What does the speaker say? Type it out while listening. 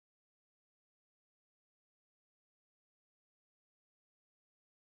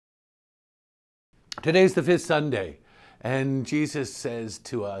Today's the fifth Sunday, and Jesus says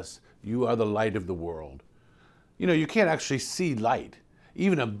to us, you are the light of the world. You know, you can't actually see light.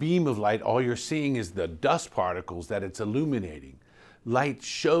 Even a beam of light, all you're seeing is the dust particles that it's illuminating. Light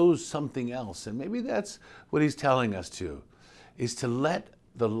shows something else, and maybe that's what he's telling us to, is to let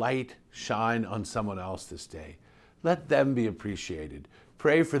the light shine on someone else this day. Let them be appreciated.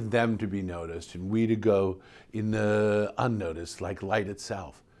 Pray for them to be noticed, and we to go in the unnoticed like light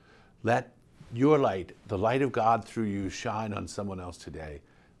itself. Let your light, the light of God through you, shine on someone else today.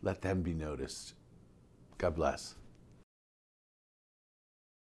 Let them be noticed. God bless.